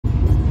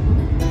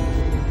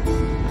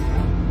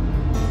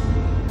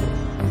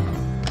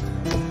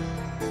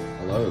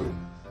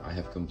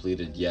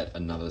completed yet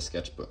another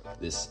sketchbook.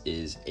 This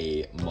is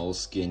a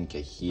Moleskine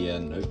Kahir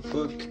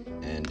notebook,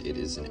 and it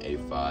is an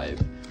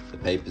A5. The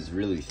paper is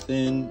really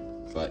thin,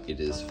 but it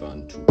is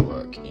fun to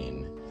work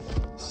in.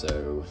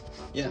 So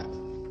yeah,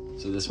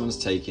 so this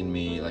one's taken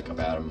me like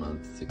about a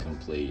month to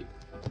complete,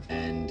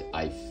 and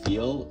I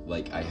feel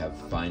like I have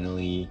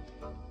finally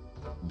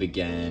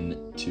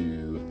began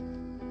to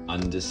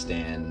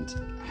understand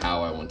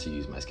how I want to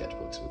use my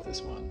sketchbooks with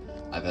this one.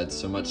 I've had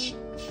so much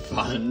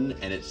fun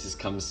and it's just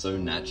comes so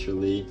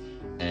naturally,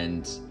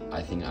 and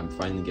I think I'm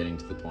finally getting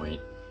to the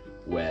point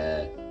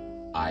where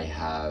I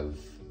have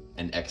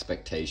an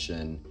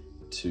expectation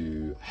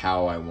to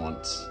how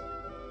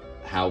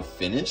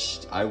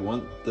finished I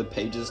want the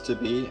pages to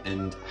be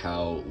and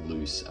how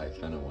loose I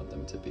kind of want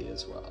them to be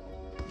as well.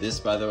 This,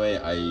 by the way,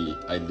 I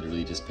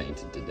literally just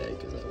painted today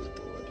because I was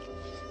bored.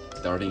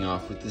 Starting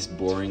off with this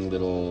boring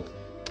little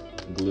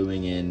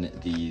gluing in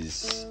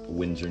these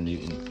Winsor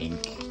Newton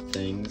ink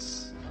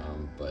things,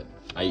 but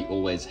I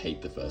always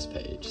hate the first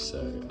page, so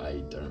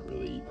I don't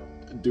really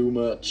do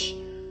much.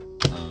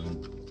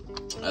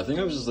 I think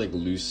I was just like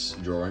loose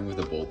drawing with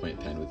a ballpoint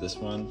pen with this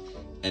one,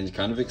 and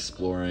kind of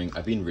exploring.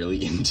 I've been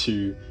really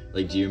into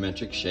like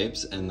geometric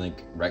shapes, and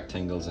like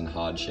rectangles and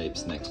hard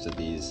shapes next to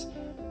these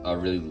are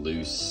really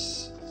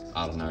loose,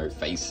 I don't know,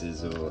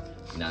 faces or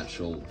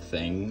natural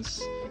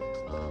things.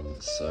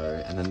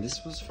 And then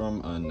this was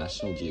from a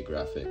National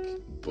Geographic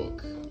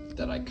book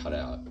that I cut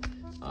out,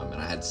 and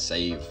I had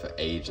saved for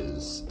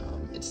ages.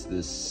 It's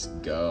this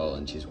girl,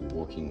 and she's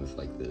walking with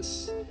like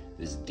this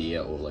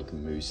deer or like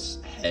moose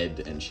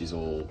head, and she's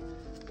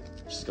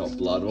got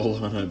blood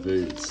all on her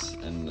boots,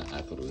 and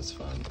I thought it was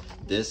fun.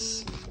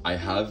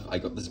 I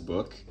got this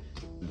book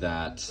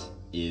that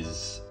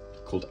is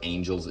called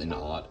Angels in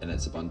Art, and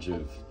it's a bunch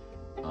of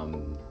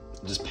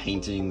just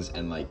paintings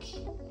and like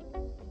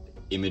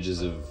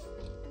images of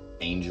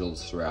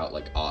angels throughout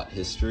like art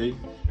history,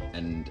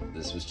 and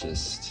this was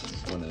just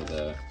one of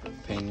the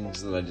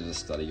paintings that I did a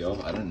study of.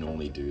 I don't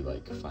normally do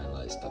like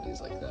finalized studies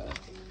like that.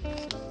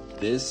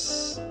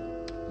 This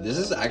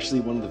is actually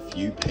one of the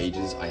few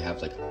pages I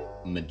have like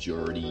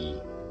majority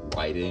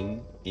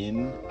writing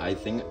in. I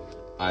think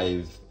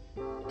I've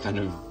kind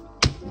of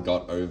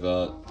got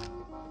over,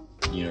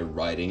 you know,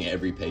 writing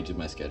every page of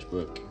my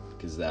sketchbook,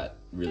 because that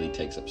really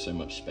takes up so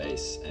much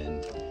space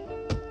and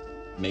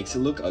makes it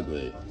look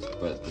ugly.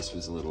 But this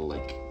was a little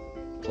like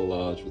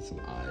collage with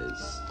some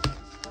eyes.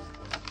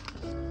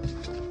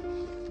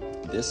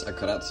 This, I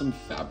cut out some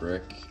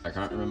fabric. I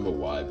can't remember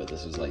why, but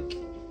this was like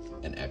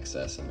an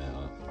excess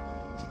amount,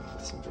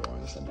 with some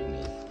drawings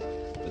underneath.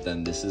 But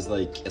then this is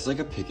like, it's like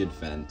a picket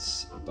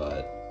fence,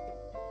 but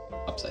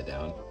upside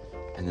down.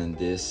 And then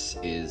this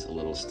is a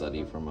little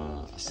study from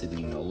a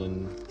Sidney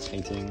Nolan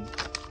painting.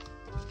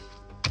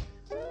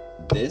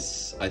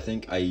 This, I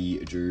think I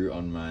drew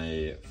on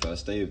my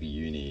first day of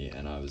uni,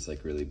 and I was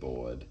like really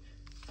bored.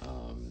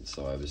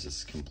 So I was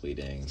just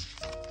completing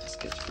a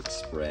sketchbook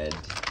spread.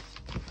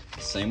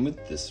 Same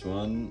with this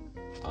one.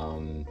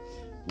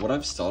 What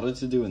I've started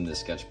to do in this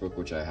sketchbook,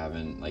 which I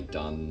haven't like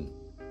done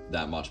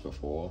that much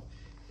before,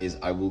 is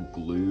I will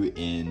glue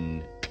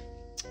in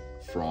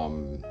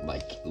from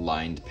like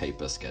lined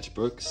paper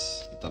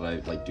sketchbooks that I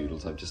like,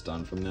 doodles I've just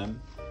done from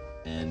them,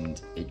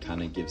 and it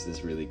kind of gives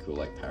this really cool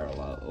like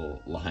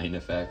parallel line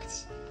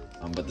effect.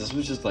 But this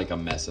was just like a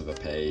mess of a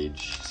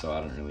page, so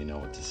I don't really know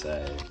what to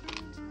say.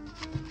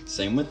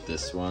 Same with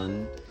this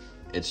one.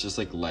 It's just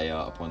like layer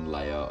upon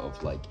layer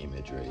of like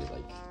imagery,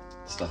 like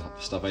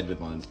stuff I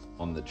did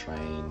on the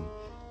train,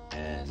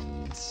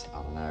 and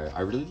I don't know.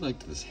 I really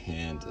liked this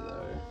hand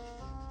though,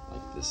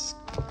 like this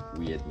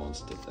weird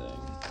monster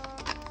thing.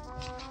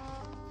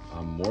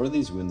 More of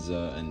these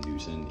Winsor and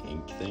Newton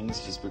ink things,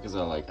 just because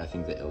I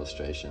think the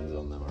illustrations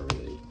on them are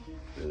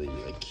really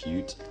like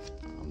cute.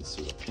 This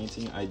was a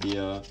painting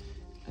idea,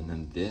 and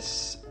then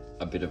this,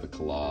 a bit of a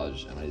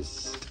collage, and I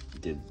just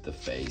did the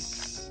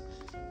face.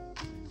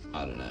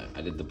 I don't know,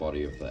 I did the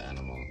body of the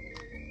animal.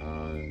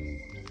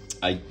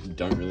 I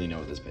don't really know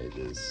what this page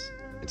is.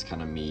 It's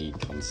kind of me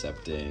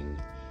concepting,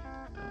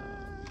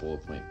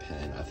 ballpoint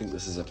pen. I think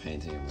this is a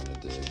painting I'm gonna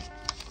do.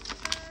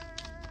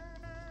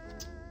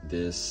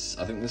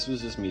 I think this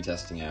was just me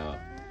testing out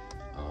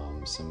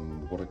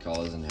some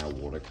watercolors and how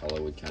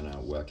watercolor would kind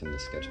of work in the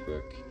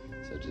sketchbook.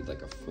 So I did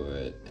like a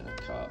foot and a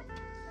cup,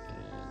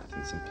 and I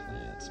think some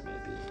plants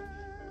maybe.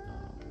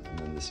 And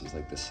then this was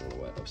like the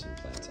silhouette of some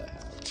plants I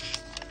have.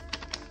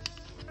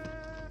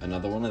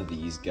 Another one of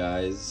these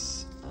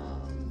guys,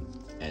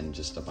 and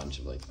just a bunch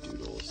of like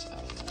doodles, I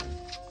don't know.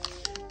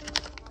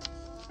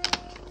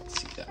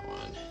 Let's see that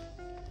one.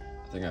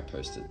 I think I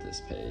posted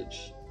this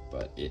page,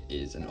 but it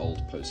is an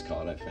old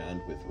postcard I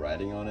found with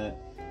writing on it.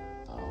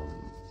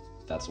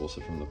 That's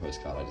also from the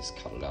postcard, I just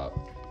cut it up.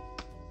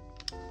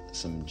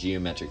 Some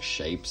geometric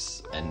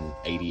shapes and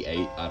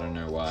 88, I don't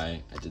know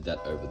why. I did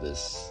that over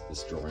this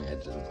drawing I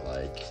didn't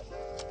like.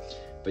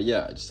 But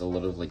yeah, just a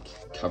lot of like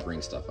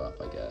covering stuff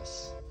up, I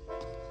guess.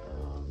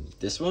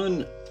 This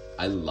one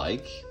I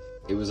like.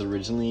 It was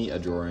originally a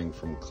drawing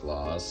from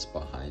class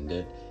behind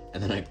it,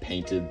 and then I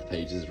painted the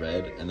pages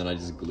red, and then I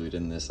just glued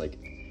in this like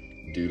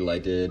doodle I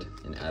did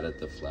and added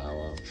the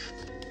flower.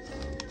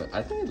 But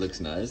I think it looks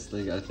nice.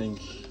 Like, I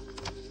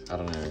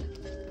don't know.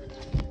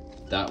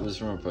 That was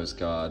from a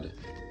postcard.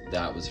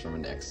 That was from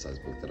an exercise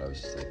book that I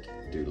was just like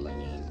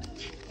doodling in.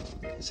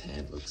 His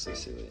hand looks so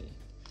silly,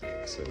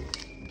 so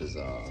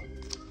bizarre.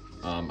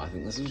 I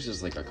think this was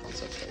just like a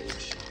concept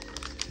page.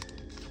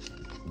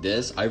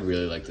 I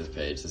really like this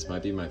page. This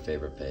might be my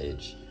favorite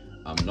page.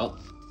 Not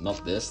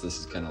this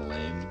is kind of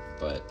lame,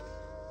 but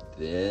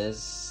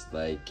this,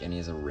 like, and he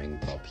has a ring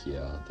pop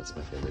here. That's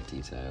my favorite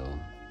detail.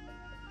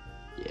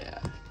 Yeah,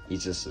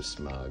 he's just so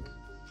smug.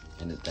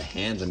 And the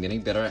hands, I'm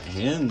getting better at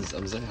hands.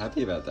 I'm so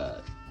happy about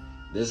that.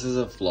 This is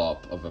a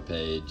flop of a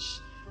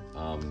page.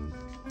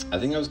 I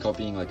think I was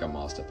copying like a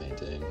master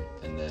painting,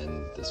 and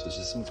then this was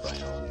just some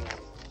crayon.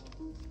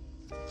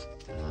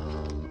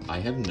 I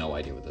have no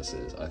idea what this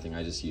is. I think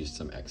I just used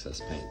some excess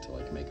paint to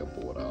like make a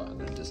border and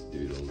then just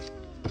doodled.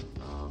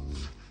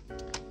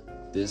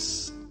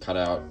 This cut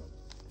out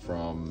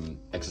from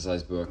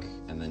exercise book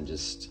and then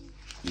just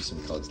use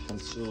some colored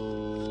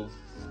pencil.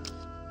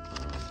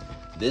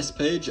 This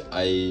page,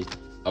 I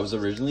was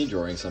originally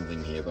drawing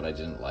something here, but I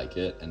didn't like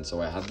it, and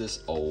so I had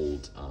this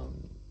old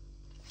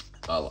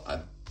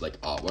like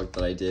artwork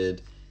that I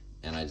did,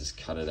 and I just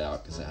cut it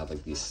out because it had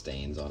like these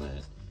stains on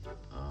it.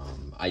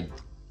 I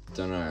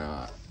don't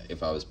know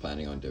if I was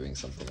planning on doing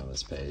something on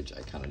this page.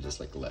 I kind of just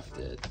like left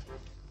it.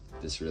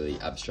 This really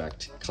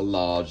abstract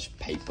collage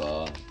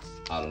paper.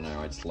 I don't know,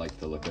 I just like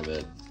the look of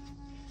it.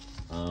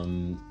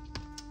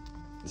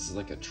 This is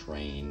like a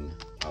train.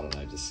 I don't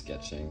know, just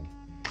sketching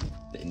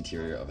the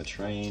interior of a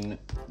train.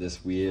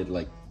 This weird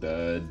like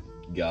bird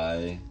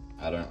guy.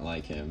 I don't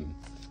like him.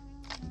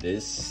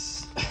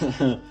 This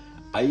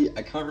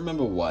I can't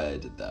remember why I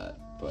did that,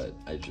 but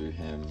I drew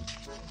him.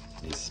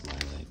 He's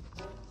smiling.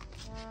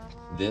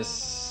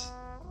 This,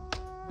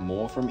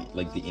 more from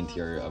like the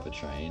interior of a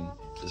train.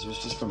 This was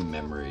just from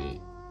memory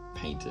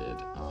painted.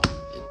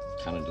 It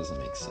kind of doesn't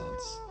make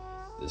sense.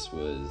 This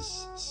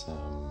was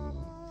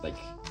some like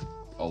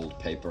old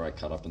paper I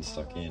cut up and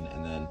stuck in,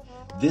 and then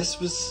this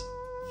was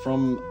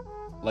from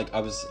like I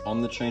was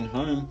on the train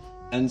home,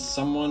 and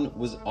someone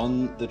was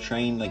on the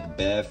train like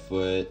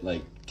barefoot,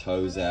 like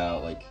toes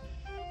out, like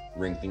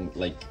wrinkling,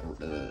 like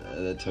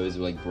the toes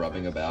were like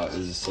grubbing about. It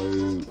was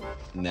so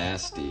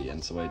nasty,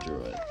 and so I drew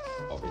it,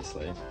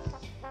 obviously.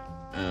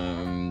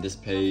 This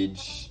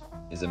page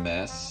is a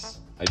mess.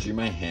 I drew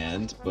my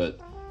hand, but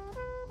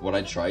what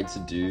I tried to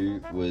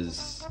do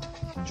was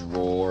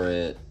draw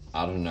it,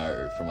 I don't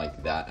know, from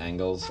like that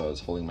angle. So I was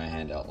holding my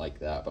hand out like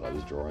that, but I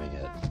was drawing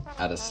it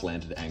at a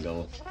slanted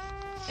angle,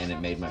 and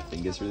it made my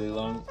fingers really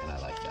long, and I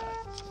like that.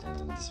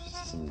 And this was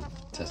just some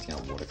testing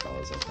out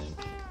watercolors, I think.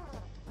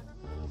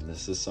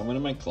 This is someone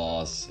in my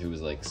class who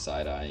was like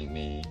side-eyeing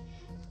me,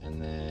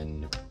 and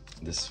then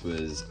this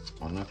was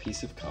on a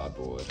piece of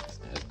cardboard,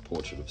 a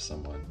portrait of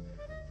someone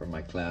from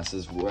my class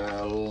as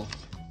well.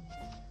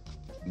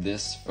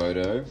 This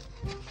photo,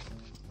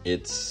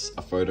 it's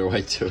a photo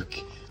I took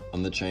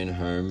on the train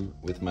home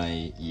with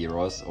my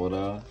Euros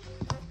order,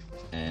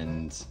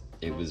 and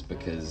it was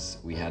because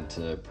we had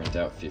to print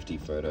out 50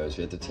 photos.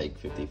 We had to take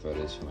 50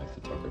 photos for my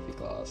photography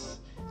class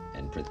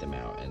and print them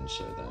out and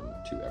show them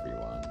to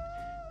everyone.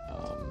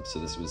 So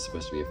this was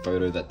supposed to be a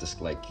photo that just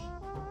like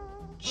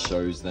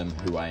shows them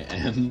who I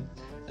am,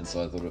 and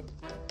so I thought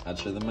I'd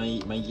show them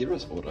my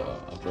Euros order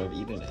after I've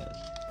eaten it.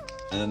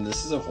 And then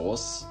this is a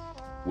horse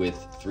with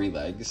 3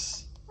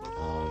 legs.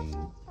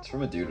 It's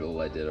from a doodle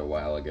I did a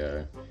while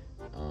ago,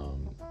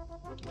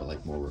 but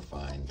like more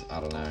refined. I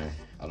don't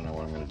know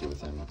what I'm gonna do with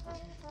him.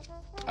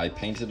 I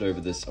painted over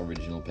this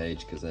original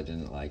page because I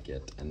didn't like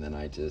it, and then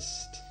I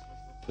just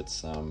put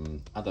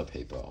some other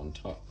paper on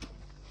top.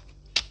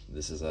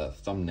 This is a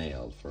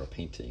thumbnail for a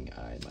painting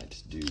I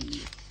might do.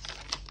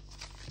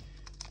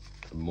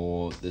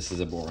 This is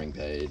a boring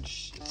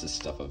page. It's just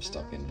stuff I've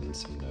stuck in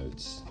some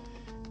notes.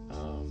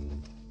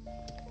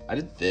 I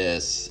did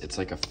this. It's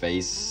like a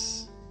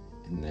face,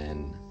 and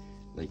then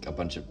like a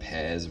bunch of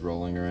pears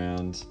rolling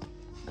around.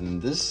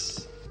 And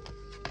this,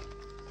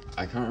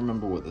 I can't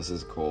remember what this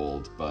is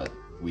called, but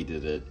we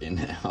did it in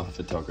our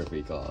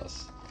photography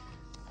class.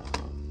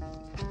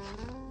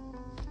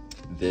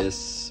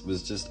 This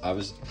was just, I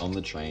was on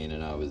the train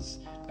and I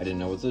didn't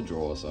know what to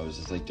draw, so I was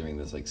just like doing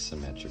this like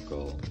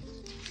symmetrical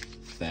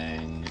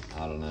thing,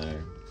 I don't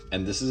know.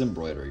 And this is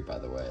embroidery, by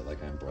the way,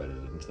 like I embroidered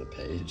it into the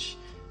page,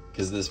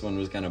 because this one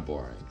was kind of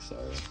boring, so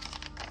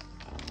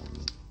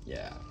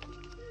yeah.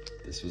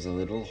 This was a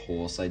little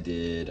horse I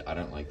did. I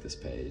don't like this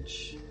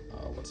page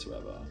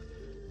whatsoever,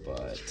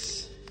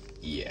 but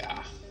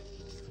yeah.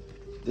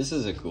 This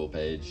is a cool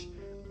page.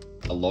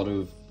 A lot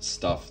of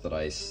stuff that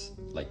I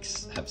like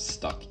have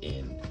stuck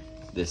in.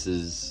 This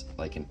is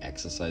like an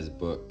exercise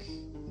book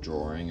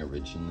drawing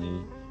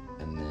originally,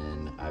 and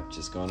then I've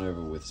just gone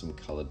over with some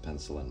colored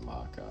pencil and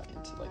marker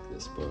into like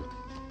this book.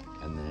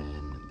 And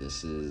then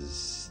this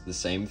is the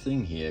same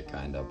thing here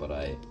kinda, but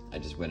I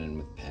just went in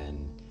with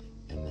pen,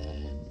 and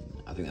then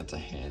I think that's a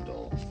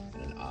handle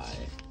and an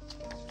eye.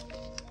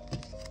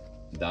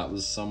 that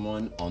was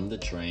someone on the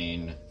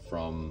train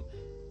from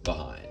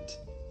behind,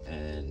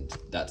 and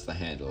that's the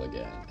handle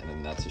again, and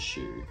then that's a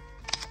shoe.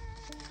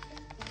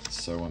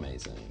 So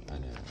amazing, I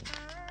know.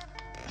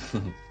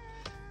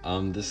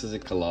 This is a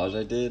collage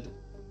I did.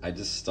 I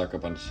just stuck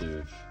I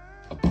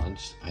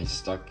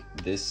stuck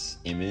this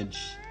image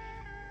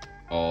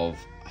of,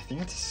 I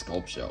think it's a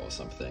sculpture or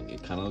something.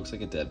 It kind of looks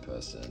like a dead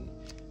person,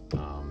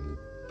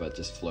 but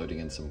just floating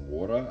in some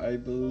water, I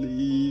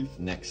believe,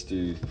 next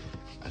to,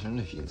 I don't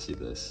know if you can see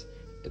this,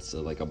 it's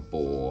like a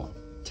boar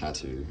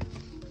tattoo,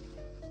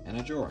 and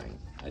a drawing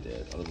I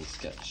did, a little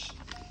sketch,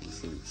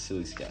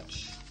 silly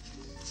sketch.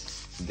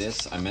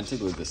 This, I meant to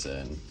glue this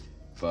in,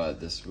 but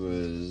this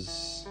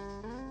was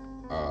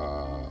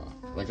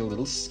like a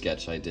little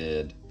sketch I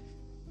did.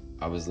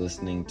 I was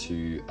listening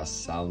to a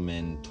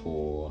Salman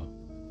Tour,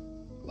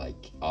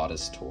 like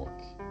artist talk,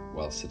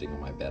 while sitting on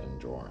my bed and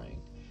drawing,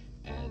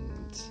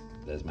 and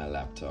there's my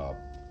laptop,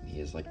 and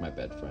here's like my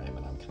bed frame,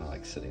 and I'm kind of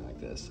like sitting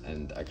like this,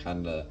 and I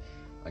kind of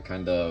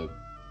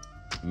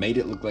made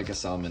it look like a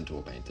Salman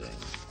Tour painting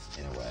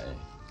in a way.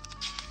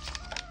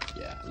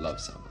 Yeah, I love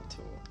Salman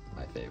Tour,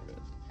 my favorite.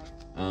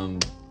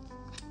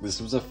 This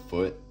was a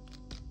foot,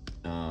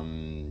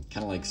 kind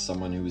of like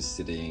someone who was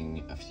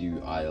sitting a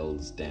few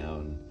aisles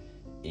down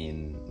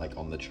in, like,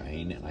 on the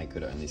train, and I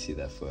could only see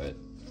their foot,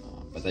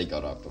 but they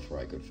got up before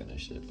I could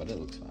finish it, but it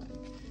looks fine.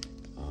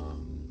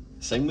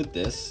 Same with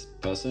this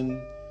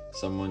person,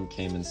 someone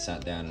came and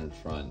sat down in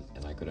front,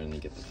 and I could only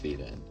get the feet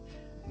in.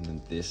 And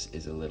then this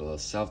is a little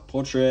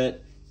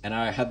self-portrait, and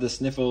I had the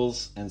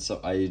sniffles, and so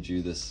I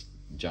drew this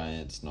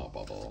giant snot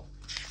bubble.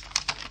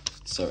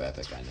 So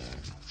epic, I know.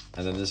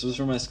 And then this was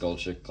from my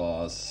sculpture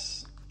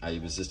class. I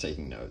was just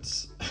taking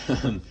notes.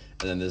 And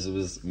then this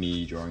was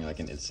me drawing like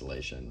an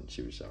installation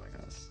she was showing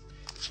us.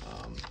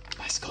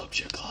 My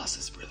sculpture class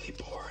is really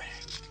boring,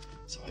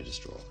 so I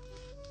just draw.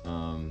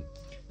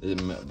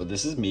 But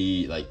this is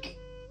me like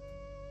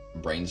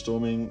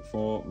brainstorming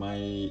for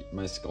my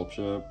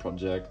sculpture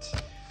project.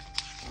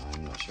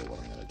 I'm not sure what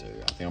I'm gonna do.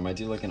 I think I might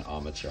do like an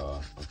armature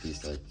of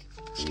these like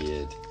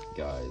weird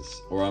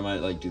guys, or I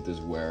might like do this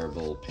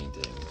wearable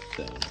painting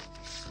thing.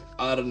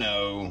 I don't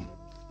know.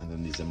 And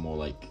then these are more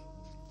like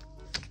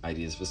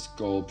ideas for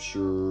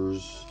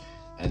sculptures.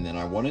 And then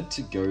I wanted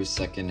to go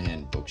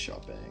secondhand book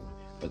shopping,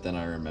 but then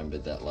I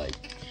remembered that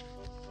like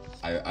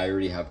I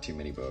already have too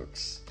many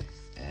books,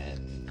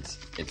 and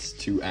it's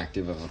too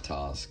active of a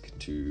task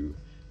to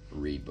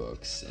read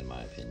books, in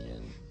my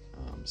opinion.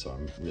 So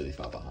I'm really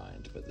far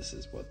behind, but this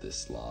is what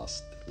this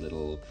last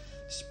little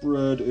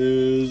spread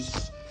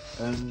is.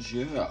 And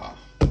yeah,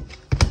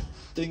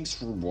 thanks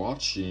for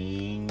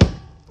watching.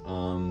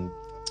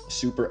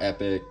 Super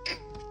epic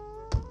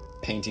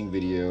painting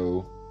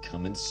video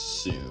coming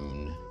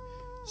soon.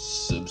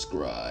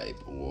 Subscribe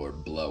or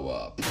blow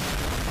up.